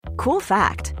Cool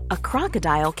fact, a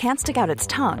crocodile can't stick out its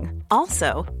tongue.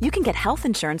 Also, you can get health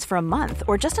insurance for a month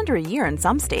or just under a year in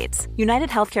some states. United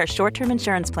Healthcare short-term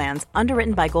insurance plans,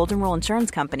 underwritten by Golden Rule Insurance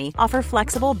Company, offer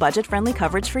flexible, budget-friendly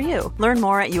coverage for you. Learn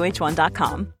more at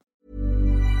uh1.com.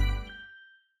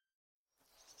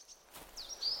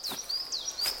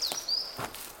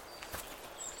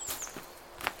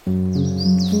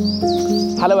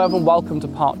 Hello everyone, welcome to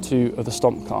part 2 of the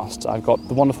Stompcast. I've got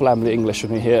the wonderful Emily English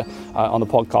with me here on the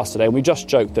podcast today, and we just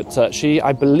joked that she,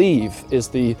 I believe, is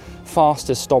the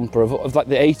fastest stomper of like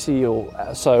the 80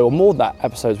 or so, or more than that,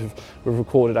 episodes we've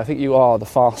recorded. I think you are the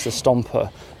fastest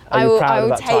stomper. I will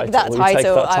take that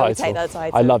title.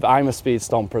 I love it. I'm a speed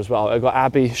stomper as well. I've got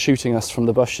Abby shooting us from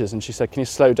the bushes, and she said, can you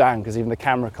slow down, because even the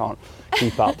camera can't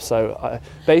keep up. So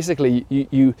basically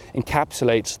you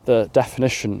encapsulate the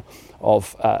definition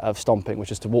of stomping,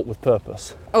 which is to walk with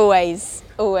purpose. Always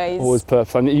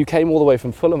Purpose. And you came all the way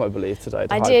from Fulham, I believe, today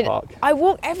to Hyde Park. I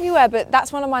walk everywhere, but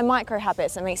that's one of my micro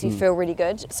habits that makes me feel really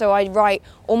good. So I write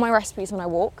all my recipes when I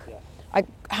walk. I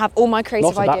have all my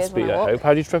creative ideas when I walk. I hope.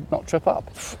 How do you not trip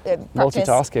up?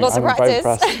 Multitasking. Lots of practice.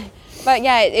 Very impressed. But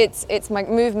yeah, it's my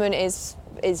movement is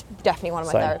definitely one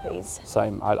of my therapies.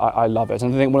 Same. I love it.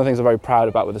 And I think one of the things I'm very proud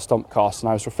about with the Stompcast, and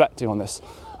I was reflecting on this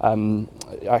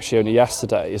actually only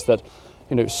yesterday, is that,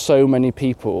 you know, so many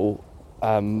people,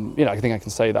 I think I can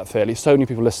say that fairly, so many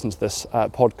people listen to this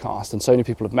podcast, and so many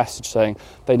people have messaged saying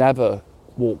they never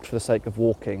walked for the sake of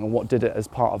walking, and what did it as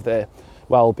part of their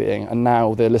well-being, and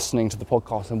now they're listening to the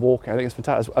podcast and walking. I think it's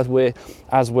fantastic.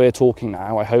 As we're talking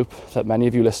now, I hope that many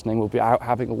of you listening will be out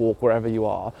having a walk wherever you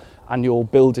are, and you're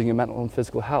building your mental and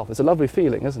physical health. It's a lovely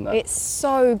feeling, isn't it? It's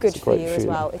so good for you as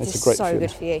well. It's just so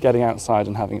good for you. Getting outside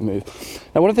and having a move.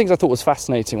 Now, one of the things I thought was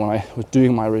fascinating when I was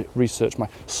doing my research, my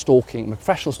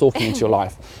professional stalking into your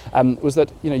life, was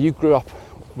that, you know, you grew up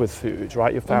with food,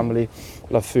 right? Your family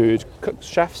love food. Cooks,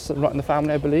 chefs, right in the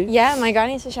family, I believe? Yeah, my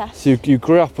granny's a chef. So you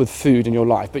grew up with food in your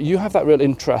life, but you have that real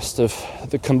interest of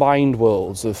the combined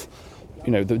worlds of,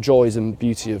 you know, the joys and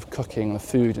beauty of cooking, the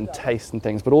food and taste and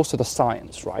things, but also the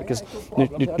science, right? Because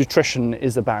nutrition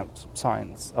is about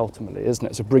science, ultimately, isn't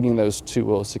it? So bringing those two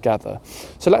worlds together.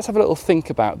 So let's have a little think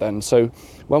about then. So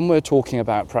when we're talking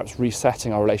about perhaps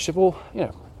resetting our relationship, or, you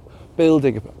know,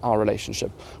 building our relationship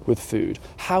with food,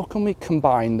 how can we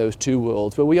combine those two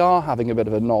worlds where we are having a bit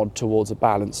of a nod towards a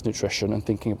balanced nutrition and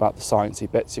thinking about the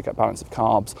sciencey bits, you get balance of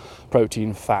carbs,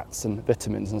 protein, fats and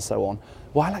vitamins and so on,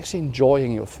 while actually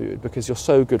enjoying your food, because your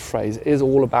So Good phrase is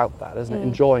all about that, isn't it?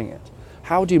 Enjoying it.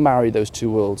 How do you marry those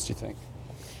two worlds, do you think?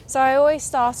 So I always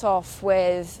start off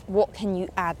with, what can you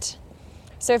add?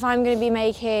 So if I'm going to be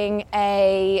making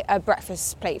a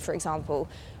breakfast plate, for example,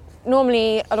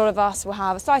 normally a lot of us will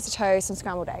have a slice of toast and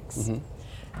scrambled eggs. Mm-hmm.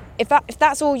 If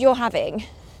that's all you're having,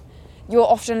 you're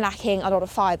often lacking a lot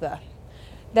of fibre.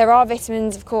 There are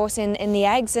vitamins, of course, in the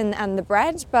eggs and the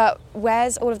bread, but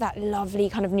where's all of that lovely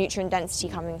kind of nutrient density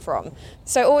coming from?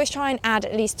 So always try and add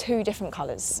at least 2 different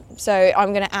colours. So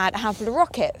I'm going to add a handful of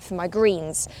rocket for my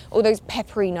greens. All those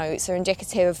peppery notes are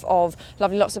indicative of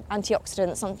lovely lots of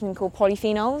antioxidants, something called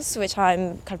polyphenols, which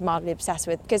I'm kind of mildly obsessed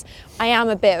with, because I am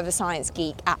a bit of a science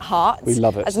geek at heart. We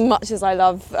love it. As much as I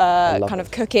love kind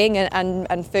of cooking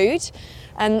and food.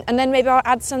 And then maybe I'll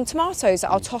add some tomatoes.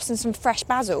 I'll toss in some fresh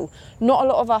basil. Not a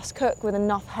lot of us cook with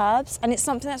enough herbs, and it's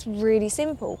something that's really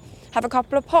simple. Have a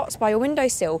couple of pots by your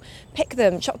windowsill, pick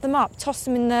them, chop them up, toss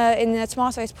them in the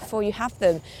tomatoes before you have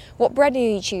them. What bread are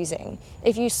you choosing?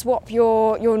 If you swap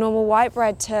your normal white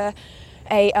bread to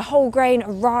a whole grain,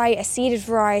 a rye, a seeded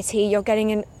variety, you're getting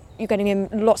in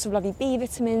lots of lovely B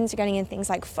vitamins, you're getting in things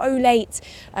like folate,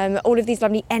 all of these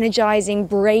lovely energizing,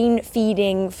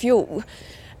 brain-feeding fuel.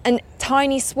 And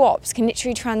tiny swaps can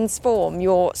literally transform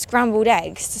your scrambled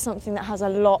eggs to something that has a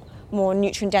lot more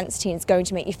nutrient density and is going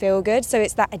to make you feel good. So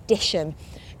it's that addition.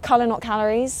 Colour, not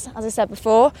calories. As I said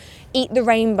before, eat the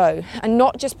rainbow. And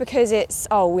not just because it's,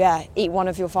 eat one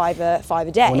of your five a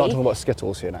day. We're not talking about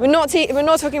Skittles here now. We're not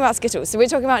talking about Skittles. So we're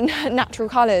talking about natural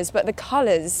colours, but the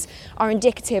colours are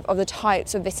indicative of the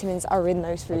types of vitamins that are in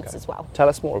those foods as well. Tell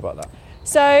us more about that.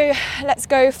 So let's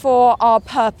go for our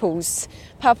purples.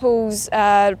 Purples,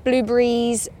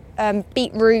 blueberries,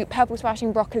 beetroot, purple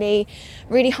splashing broccoli,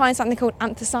 really high in something called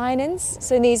anthocyanins.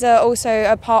 So these are also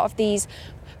a part of these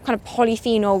kind of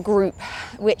polyphenol group,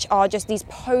 which are just these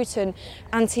potent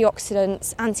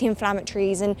antioxidants,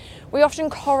 anti-inflammatories, and we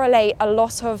often correlate a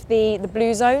lot of the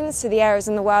blue zones, so the areas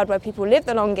in the world where people live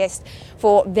the longest,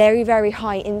 for very, very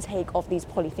high intake of these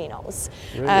polyphenols.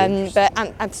 Really but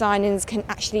anthocyanins can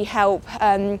actually help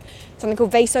something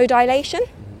called vasodilation.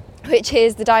 which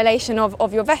is the dilation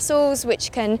of your vessels,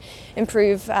 which can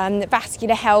improve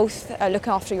vascular health, look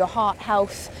after your heart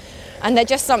health. And they're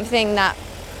just something that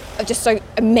are just so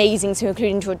amazing to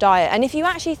include into your diet. And if you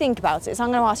actually think about it, so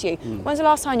I'm going to ask you, when's the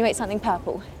last time you ate something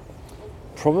purple?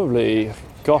 Probably,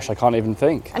 gosh, I can't even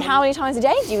think. And how many times a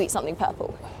day do you eat something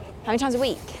purple? How many times a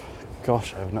week?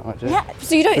 Gosh, I have no idea. Yeah,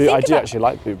 so you don't think I do actually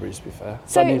like blueberries, to be fair.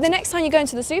 So the next time you go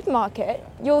into the supermarket,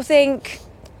 you'll think,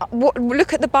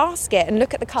 look at the basket and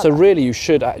look at the colour. So really you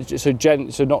should,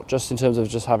 so not just in terms of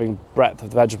just having breadth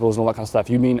of the vegetables and all that kind of stuff,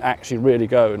 you mean actually really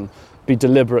go and be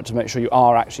deliberate to make sure you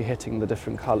are actually hitting the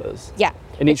different colours? Yeah.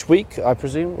 In each week, I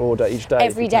presume, or each day?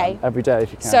 Every day. Every day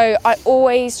if you can. So I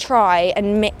always try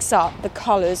and mix up the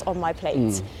colours on my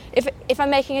plate. If I'm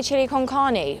making a chili con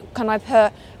carne, can I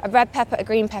put a red pepper, a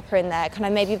green pepper in there? Can I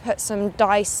maybe put some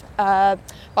diced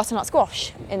butternut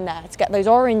squash in there to get those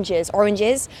oranges?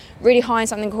 Oranges, really high in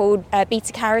something called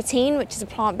beta-carotene, which is a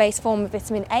plant-based form of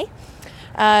vitamin A.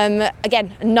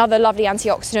 Again, another lovely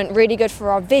antioxidant, really good for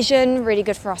our vision, really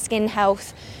good for our skin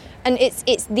health. And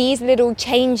it's these little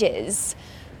changes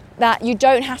that you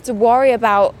don't have to worry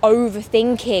about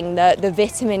overthinking the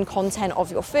vitamin content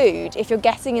of your food. If you're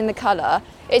getting in the colour,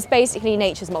 it's basically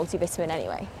nature's multivitamin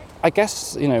anyway. I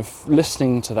guess,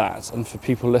 listening to that, and for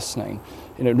people listening,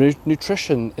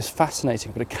 nutrition is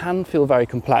fascinating, but it can feel very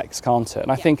complex, can't it?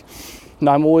 And I think,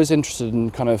 I'm always interested in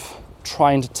kind of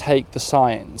trying to take the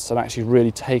science and actually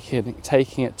really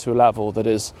taking it to a level that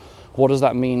is, what does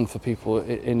that mean for people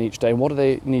in each day? And what do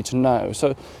they need to know?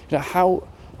 So,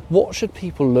 what should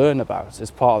people learn about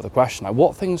is part of the question. Like,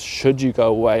 what things should you go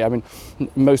away? I mean,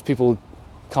 most people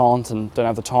can't and don't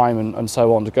have the time and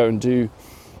so on to go and do,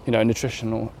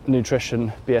 nutrition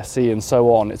BSc and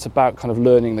so on. It's about kind of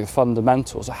learning the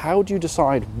fundamentals. So how do you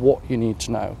decide what you need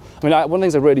to know? I mean, one of the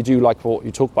things I really do like what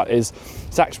you talk about is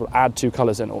to actually add 2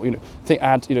 colours in, or to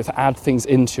add things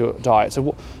into your diet. So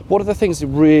what are the things that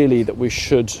we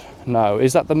should know?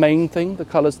 Is that the main thing, the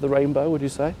colours of the rainbow, would you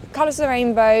say? Colours of the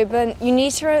rainbow, but you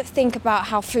need to think about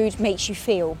how food makes you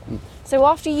feel. So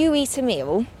after you eat a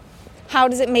meal, how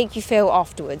does it make you feel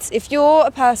afterwards? If you're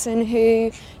a person who,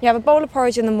 you have a bowl of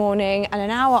porridge in the morning and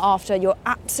an hour after you're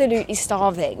absolutely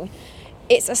starving,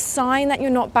 it's a sign that you're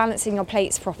not balancing your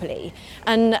plates properly.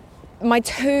 And my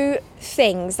 2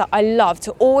 things that I love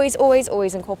to always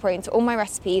incorporate into all my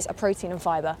recipes are protein and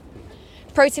fibre.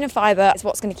 Protein and fibre is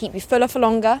what's going to keep you fuller for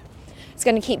longer. It's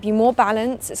going to keep you more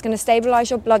balanced. It's going to stabilise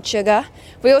your blood sugar.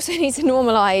 We also need to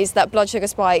normalise that blood sugar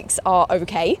spikes are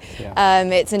okay. Yeah.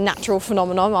 It's a natural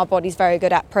phenomenon. Our body's very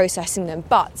good at processing them,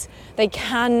 but they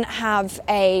can have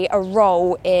a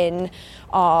role in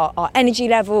our energy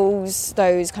levels.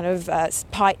 Those kind of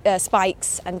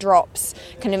spikes and drops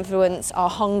can influence our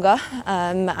hunger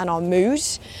and our mood.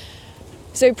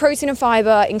 So protein and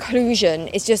fibre inclusion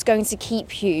is just going to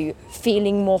keep you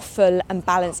feeling more full and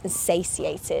balanced and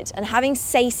satiated. And having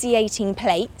satiating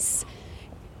plates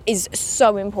is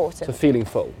so important. So feeling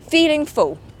full. Feeling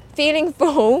full. Feeling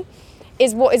full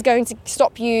is what is going to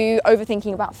stop you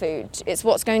overthinking about food. It's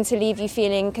what's going to leave you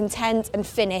feeling content and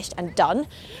finished and done.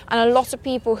 And a lot of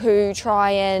people who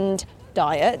try and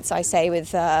diet, I say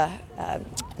with the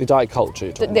diet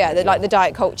culture. Like the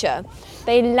diet culture,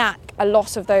 they lack a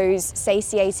lot of those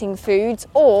satiating foods,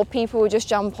 or people will just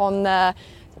jump on the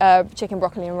chicken,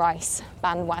 broccoli and rice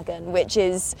bandwagon, which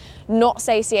is not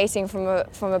satiating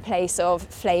from a place of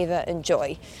flavour and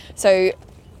joy. So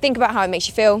think about how it makes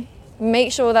you feel.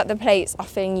 Make sure that the plates are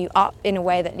filling you up in a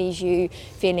way that leaves you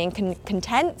feeling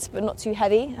content, but not too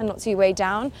heavy and not too weighed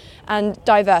down. And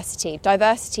diversity.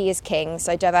 Diversity is king.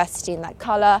 So diversity in that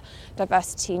colour,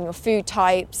 diversity in your food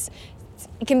types.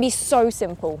 It can be so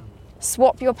simple.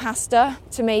 Swap your pasta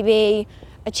to maybe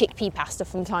a chickpea pasta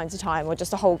from time to time, or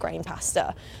just a whole grain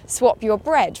pasta. Swap your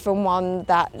bread from one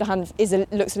that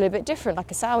looks a little bit different,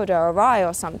 like a sourdough or rye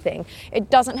or something.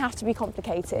 It doesn't have to be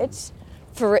complicated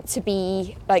for it to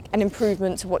be like an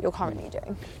improvement to what you're currently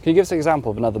doing. Can you give us an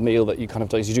example of another meal that you kind of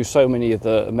do? You do so many of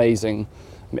the amazing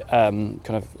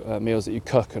meals that you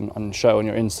cook and show on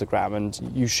your Instagram,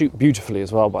 and you shoot beautifully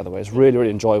as well, by the way. It's really,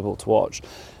 really enjoyable to watch.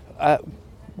 Can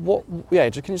you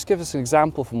just give us an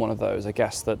example from one of those, I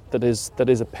guess, that is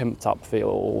a pimped up feel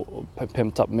or a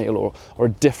pimped up meal or a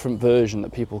different version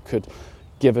that people could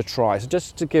give a try? So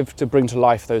just to bring to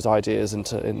life those ideas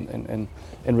in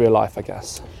real life, I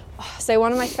guess. So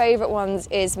one of my favourite ones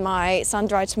is my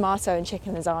sun-dried tomato and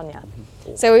chicken lasagna.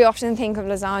 So we often think of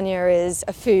lasagna as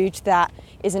a food that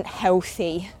isn't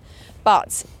healthy,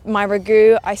 but my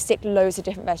ragu, I stick loads of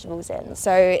different vegetables in.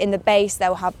 So in the base,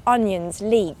 they'll have onions,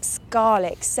 leeks,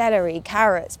 garlic, celery,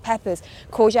 carrots, peppers,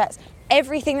 courgettes.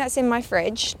 Everything that's in my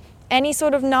fridge any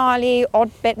sort of gnarly, odd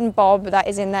bit and bob that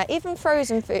is in there, even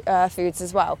frozen foods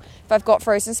as well. If I've got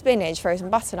frozen spinach, frozen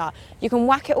butternut, you can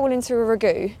whack it all into a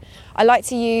ragu. I like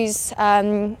to use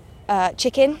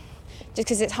chicken, just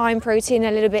because it's high in protein,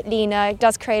 a little bit leaner. It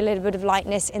does create a little bit of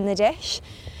lightness in the dish.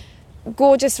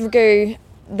 Gorgeous ragu.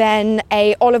 Then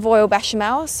a olive oil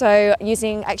bechamel, so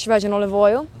using extra virgin olive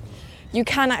oil. You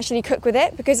can actually cook with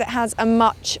it because it has a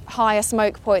much higher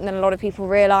smoke point than a lot of people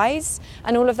realise,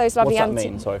 and all of those lovely What's that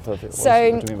mean? Sorry for the So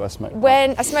what do you mean by smoke point?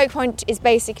 when a smoke point is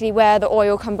basically where the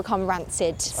oil can become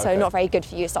rancid, so not very good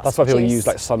for you. That's why people use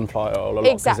like sunflower oil a lot,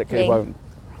 because it won't.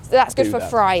 So that's good for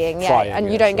frying,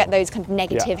 and you don't get those kind of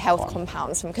negative health fine.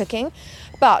 compounds from cooking.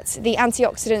 But the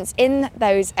antioxidants in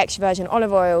those extra virgin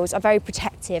olive oils are very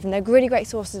protective, and they're really great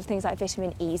sources of things like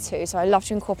vitamin E too, so I love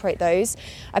to incorporate those.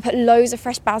 I put loads of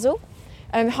fresh basil,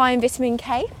 high in vitamin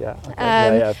K. Yeah,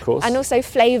 okay. Of course. And also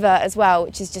flavour as well,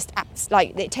 which is just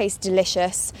like, it tastes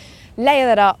delicious.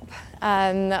 Layer that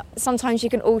up. Sometimes you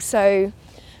can also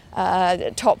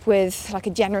top with like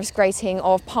a generous grating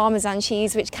of Parmesan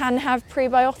cheese, which can have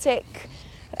prebiotic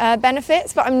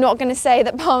benefits, but I'm not going to say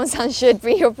that Parmesan should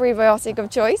be your prebiotic of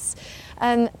choice.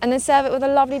 And then serve it with a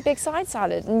lovely big side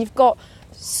salad, and you've got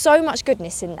so much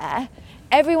goodness in there.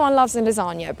 Everyone loves a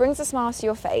lasagna. It brings a smile to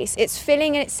your face. It's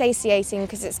filling and it's satiating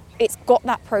because it's got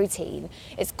that protein,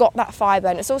 it's got that fibre,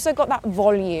 and it's also got that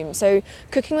volume. So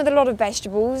cooking with a lot of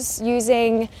vegetables,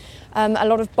 using a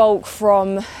lot of bulk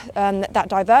from that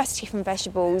diversity from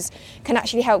vegetables can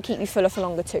actually help keep you fuller for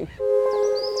longer too.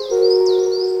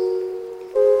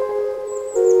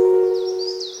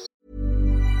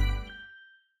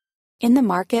 In the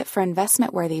market for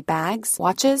investment-worthy bags,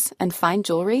 watches, and fine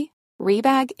jewelry,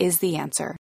 Rebag is the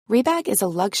answer. Rebag is a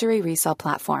luxury resale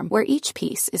platform where each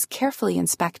piece is carefully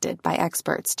inspected by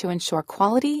experts to ensure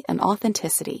quality and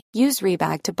authenticity. Use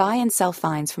Rebag to buy and sell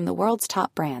finds from the world's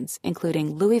top brands,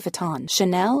 including Louis Vuitton,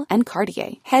 Chanel, and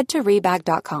Cartier. Head to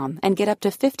Rebag.com and get up to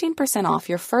 15% off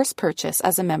your first purchase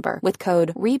as a member with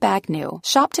code REBAGNEW.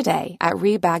 Shop today at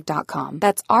Rebag.com.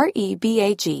 That's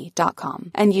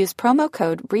REBAG.com. And use promo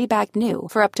code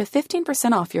REBAGNEW for up to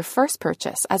 15% off your first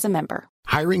purchase as a member.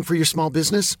 Hiring for your small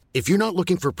business? If you're not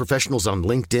looking for professionals on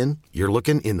LinkedIn, you're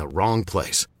looking in the wrong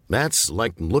place. That's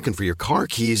like looking for your car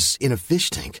keys in a fish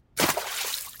tank.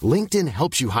 LinkedIn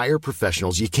helps you hire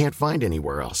professionals you can't find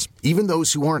anywhere else, even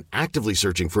those who aren't actively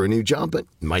searching for a new job but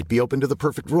might be open to the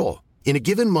perfect role. In a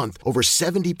given month, over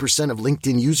 70% of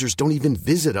LinkedIn users don't even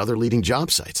visit other leading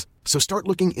job sites. So start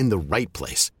looking in the right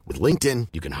place. With LinkedIn,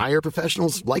 you can hire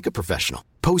professionals like a professional.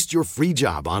 Post your free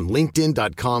job on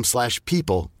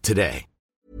linkedin.com/people today.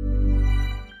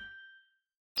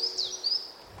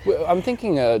 I'm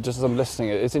thinking, just as I'm listening,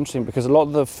 it's interesting because a lot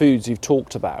of the foods you've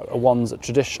talked about are ones that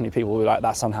traditionally people will be like,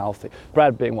 that's unhealthy.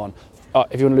 Bread being one.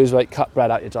 If you want to lose weight, cut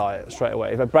bread out your diet straight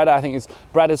away. Bread, I think,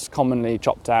 bread is commonly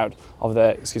chopped out of the,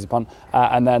 excuse the pun,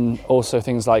 and then also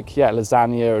things like,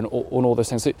 lasagna and all those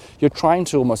things. So you're trying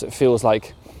to almost, it feels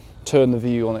like, turn the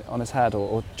view on its head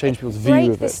or change people's view of it.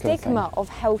 Break the stigma of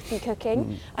healthy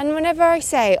cooking. And whenever I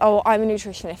say, I'm a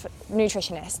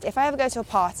nutritionist, if I ever go to a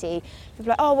party,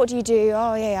 people are like, oh, what do you do?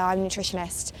 Oh, yeah, I'm a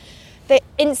nutritionist. They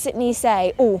instantly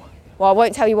say, oh, well, I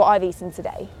won't tell you what I've eaten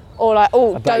today. Or like,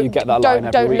 oh,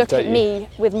 don't look at me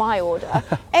with my order.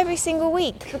 Every single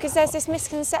week, because there's this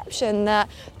misconception that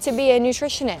to be a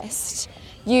nutritionist,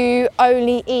 you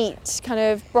only eat kind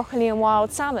of broccoli and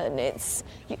wild salmon. It's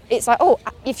like, oh,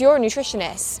 if you're a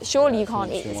nutritionist, surely you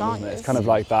can't eat lasagna. It's kind of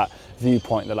like that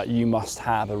viewpoint that like you must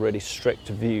have a really strict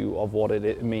view of what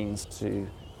it means to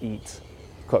eat,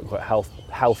 quote unquote,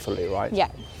 healthily, right? Yeah.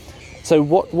 So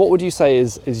what would you say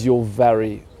is your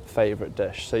very favourite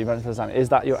dish? So you mentioned lasagna. Is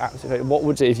that your absolute favourite? What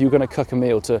would you, if you were going to cook a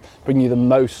meal to bring you the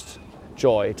most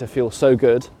joy, to feel so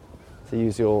good, to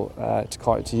use your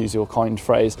kind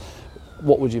phrase,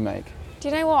 what would you make? Do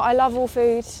you know what? I love all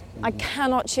food. I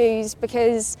cannot choose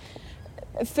because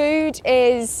food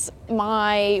is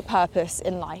my purpose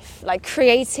in life. Like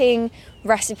creating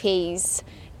recipes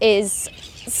is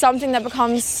something that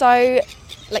becomes so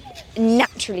like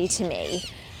naturally to me.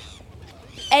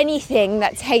 Anything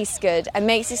that tastes good and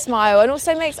makes you smile and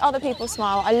also makes other people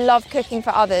smile. I love cooking for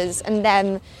others and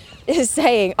them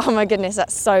saying, oh my goodness,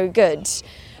 that's so good.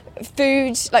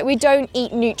 Food, like we don't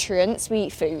eat nutrients, we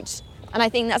eat food. And I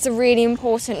think that's a really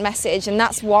important message, and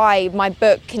that's why my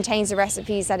book contains the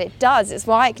recipes that it does. It's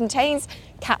why it contains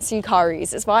katsu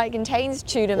curries. It's why it contains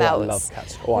tuna melts. I love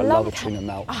katsu. I love a tuna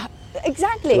melt.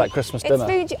 Exactly. It's like Christmas dinner.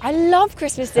 It's food. I love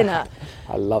Christmas dinner.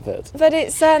 I love it. But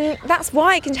it's that's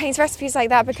why it contains recipes like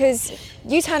that, because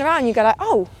you turn around and you go like,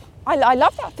 oh, I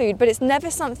love that food, but it's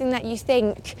never something that you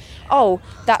think, oh,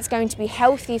 that's going to be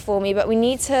healthy for me. But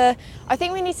I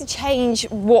think we need to change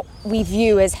what we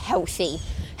view as healthy.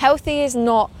 Healthy is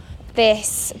not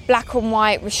this black and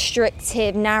white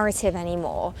restrictive narrative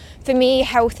anymore. For me,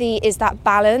 healthy is that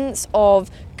balance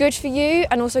of good for you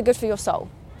and also good for your soul.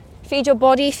 Feed your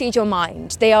body, feed your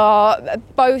mind. They are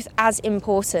both as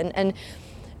important, and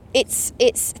it's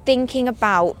thinking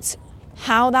about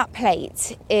how that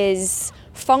plate is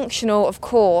functional, of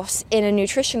course, in a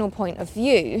nutritional point of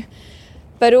view,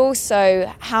 but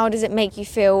also how does it make you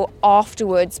feel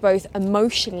afterwards, both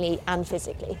emotionally and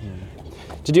physically.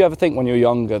 Did you ever think when you were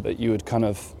younger that you would kind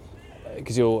of,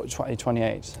 because you're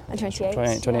 28? I'm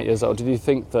 28. 28 years old. Did you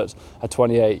think that at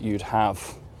 28 you'd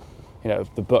have,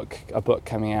 a book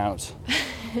coming out,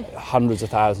 hundreds of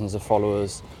thousands of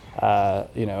followers,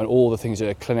 and all the things,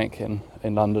 a clinic in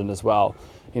London as well?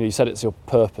 You said it's your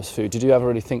purpose food. Did you ever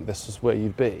really think this was where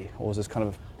you'd be? Or was this kind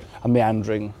of a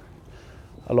meandering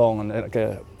along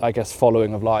and I guess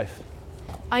following of life?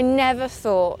 I never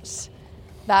thought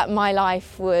that my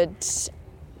life would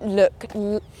look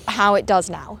how it does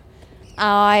now.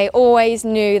 I always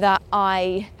knew that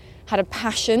I had a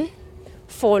passion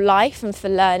for life and for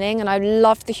learning, and I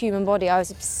loved the human body. I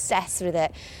was obsessed with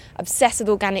it. Obsessed with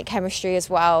organic chemistry as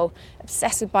well,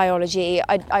 obsessed with biology.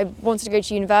 I wanted to go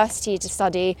to university to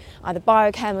study either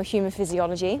biochem or human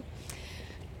physiology.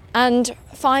 And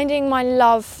finding my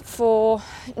love for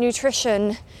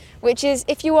nutrition, which is,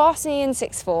 if you asked me in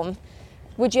sixth form,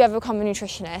 would you ever become a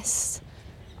nutritionist?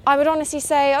 I would honestly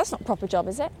say, that's not a proper job,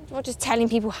 is it? Not just telling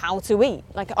people how to eat.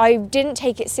 I didn't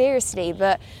take it seriously,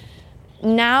 but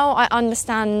now I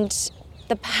understand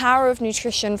the power of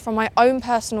nutrition from my own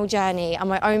personal journey and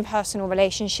my own personal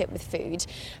relationship with food,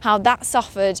 how that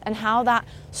suffered and how that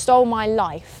stole my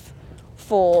life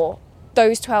for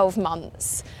those 12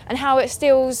 months, and how it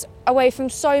steals away from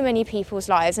so many people's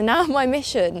lives. And now my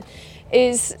mission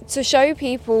is to show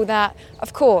people that,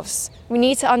 of course, we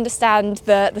need to understand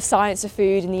the science of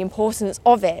food and the importance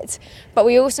of it, but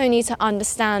we also need to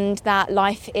understand that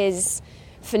life is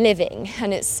for living,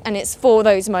 and it's for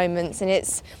those moments, and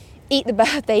it's eat the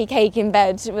birthday cake in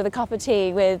bed with a cup of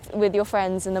tea with your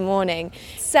friends in the morning.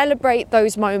 Celebrate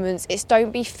those moments. It's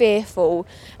don't be fearful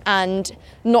and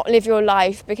not live your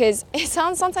life, because it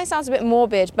sometimes sounds a bit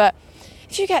morbid, but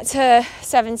if you get to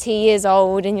 70 years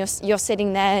old and you're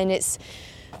sitting there and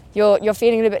you're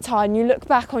feeling a little bit tired and you look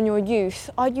back on your youth,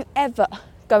 are you ever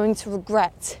going to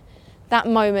regret that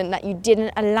moment that you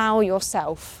didn't allow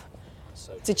yourself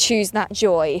to choose that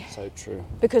joy? So true.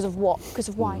 Because of what? Because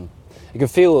of why? You can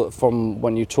feel from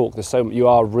when you talk, you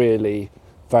are really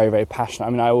very, very passionate. I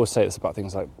mean, I always say this about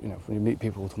things like, when you meet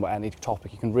people talking about any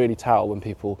topic, you can really tell when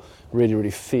people really,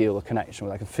 really feel a connection.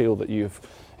 I can feel that you've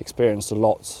experienced a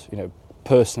lot,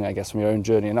 personally, I guess, from your own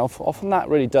journey. And often that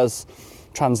really does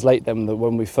translate them, that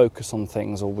when we focus on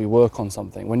things or we work on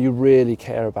something, when you really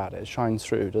care about it, it shines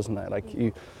through, doesn't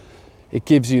it? It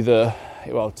gives you to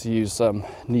use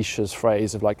Nietzsche's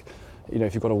phrase of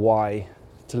if you've got a why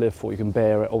to live for, you can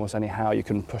bear it almost anyhow, you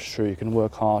can push through, you can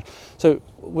work hard. So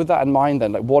with that in mind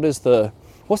then, what's the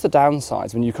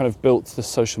downsides when you kind of built this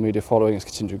social media following, it's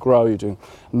continued to grow, you're doing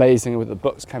amazing with the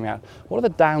books coming out. What are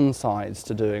the downsides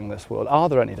to doing this world? Are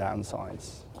there any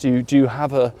downsides? Do you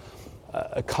have a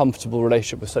comfortable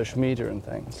relationship with social media and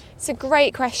things? It's a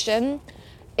great question.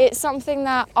 It's something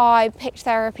that I picked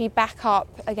therapy back up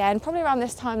again, probably around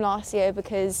this time last year,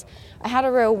 because I had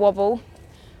a real wobble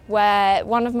where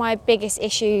one of my biggest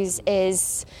issues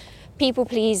is people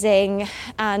pleasing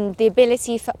and the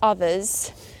ability for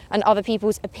others and other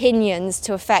people's opinions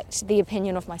to affect the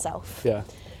opinion of myself. Yeah.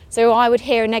 So I would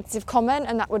hear a negative comment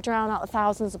and that would drown out the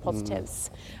thousands of positives.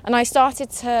 And I started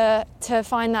to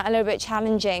find that a little bit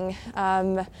challenging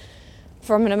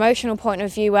from an emotional point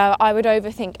of view, where I would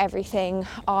overthink everything.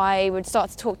 I would start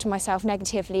to talk to myself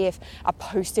negatively if a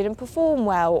post didn't perform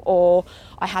well, or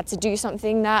I had to do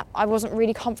something that I wasn't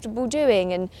really comfortable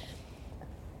doing. And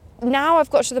now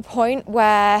I've got to the point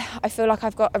where I feel like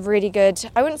I've got a really good,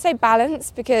 I wouldn't say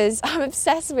balance, because I'm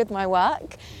obsessed with my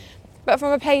work, but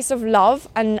from a place of love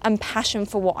and passion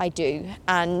for what I do.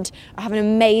 And I have an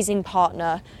amazing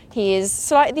partner. He is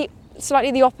slightly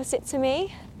the opposite to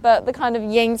me, but the kind of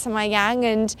yin to my yang,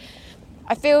 and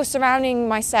I feel surrounding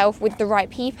myself with the right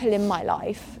people in my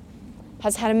life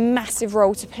has had a massive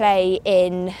role to play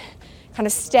in kind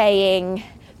of staying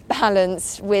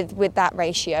balanced with that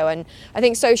ratio. And I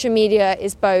think social media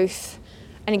is both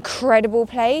an incredible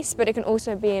place, but it can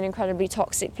also be an incredibly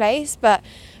toxic place. But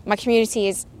my community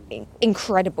is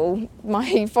incredible.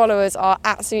 My followers are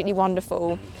absolutely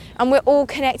wonderful, and we're all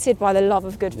connected by the love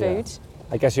of good food.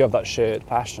 I guess you have that shared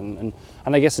passion,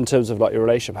 and I guess in terms of like your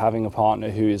relationship, having a partner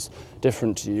who is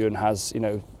different to you and has,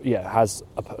 has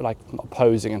like not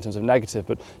opposing in terms of negative,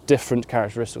 but different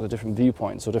characteristics or different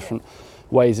viewpoints or different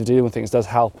ways of dealing with things does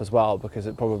help as well, because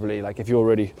it probably, like if you're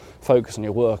really focused on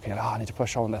your work and you're like, I need to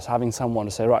push on this, having someone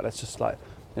to say, right, let's just like,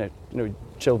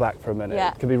 chill back for a minute.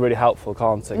 Yeah. It can be really helpful,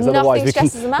 can't it? Because Nothing otherwise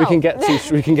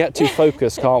we can get too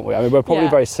focused, can't we? I mean, we're probably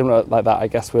very similar like that. I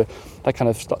guess we're that kind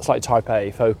of slightly type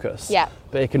A focus. Yeah.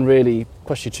 But it can really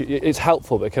push you it's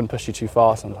helpful, but it can push you too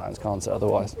far sometimes, can't it?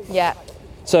 Otherwise. Yeah.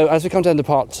 So as we come down to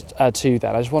part 2,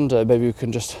 then I just wonder maybe we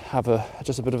can just have a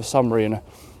bit of a summary and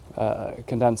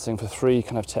condensing for 3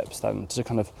 kind of tips then to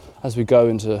kind of as we go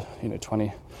into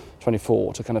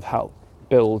 2024 to kind of help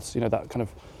build that kind of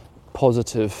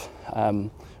positive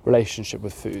relationship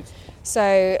with food.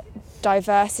 So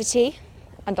diversity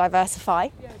and diversify.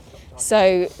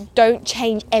 So don't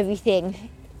change everything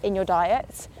in your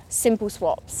diet. Simple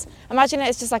swaps. Imagine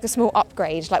it's just like a small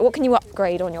upgrade. Like what can you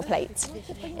upgrade on your plate?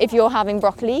 If you're having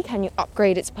broccoli, can you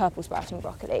upgrade it to purple sprouting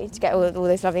broccoli to get all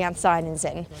those lovely anthocyanins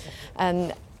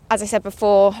in? As I said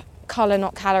before, colour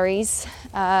not calories.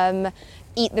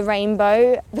 Eat the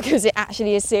rainbow, because it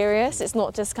actually is serious. It's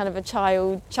not just kind of a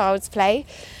child's play.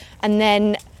 And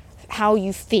then how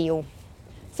you feel.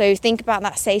 So think about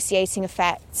that satiating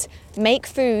effect. Make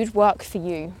food work for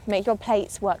you. Make your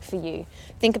plates work for you.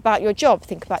 Think about your job.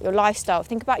 Think about your lifestyle.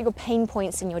 Think about your pain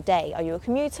points in your day. Are you a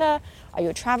commuter? Are you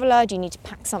a traveller? Do you need to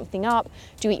pack something up?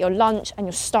 Do you eat your lunch and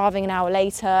you're starving an hour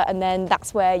later? And then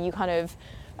that's where you kind of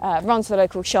run to the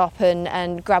local shop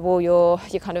and grab all your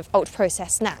kind of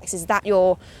ultra-processed snacks. Is that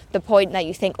the point that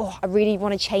you think, oh, I really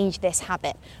want to change this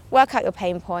habit? Work out your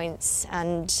pain points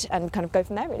and kind of go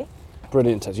from there, really.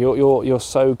 Brilliant, Tess. You're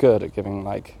so good at giving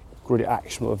like really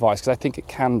actionable advice, because I think it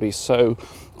can be so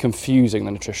confusing,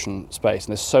 the nutrition space,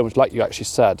 and there's so much, like you actually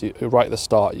said right at the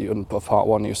start, in part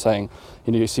 1, you're saying,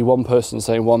 you see one person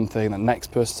saying one thing, the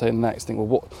next person saying the next thing. Well,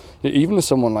 what, even as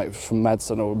someone like from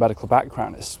medicine or a medical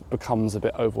background, it becomes a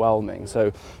bit overwhelming. So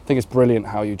I think it's brilliant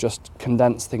how you just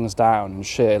condense things down and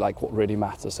share like what really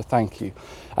matters. So thank you.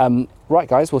 Right,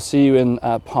 guys, we'll see you in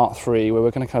part 3, where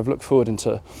we're going to kind of look forward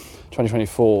into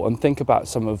 2024 and think about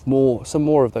some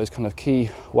more of those kind of key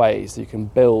ways that you can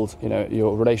build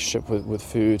your relationship with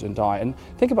food and diet, and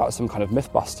think about some kind of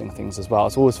myth busting things as well.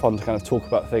 It's always fun to kind of talk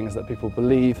about things that people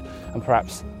believe and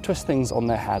perhaps twist things on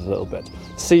their head a little bit.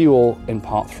 See you all in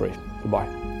part 3.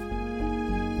 Goodbye.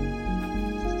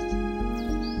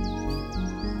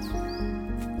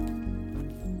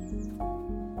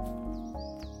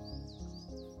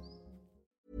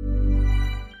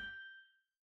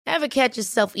 Ever catch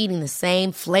yourself eating the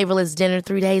same flavorless dinner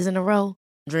 3 days in a row?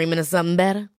 Dreaming of something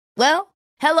better? Well,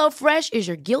 HelloFresh is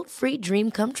your guilt-free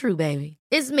dream come true, baby.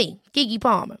 It's me, Keke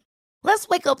Palmer. Let's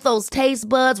wake up those taste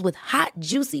buds with hot,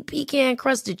 juicy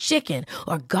pecan-crusted chicken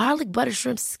or garlic butter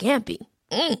shrimp scampi.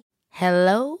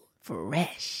 Hello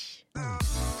Fresh.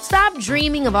 Stop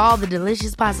dreaming of all the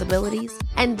delicious possibilities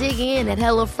and dig in at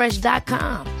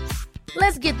HelloFresh.com.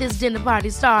 Let's get this dinner party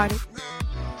started.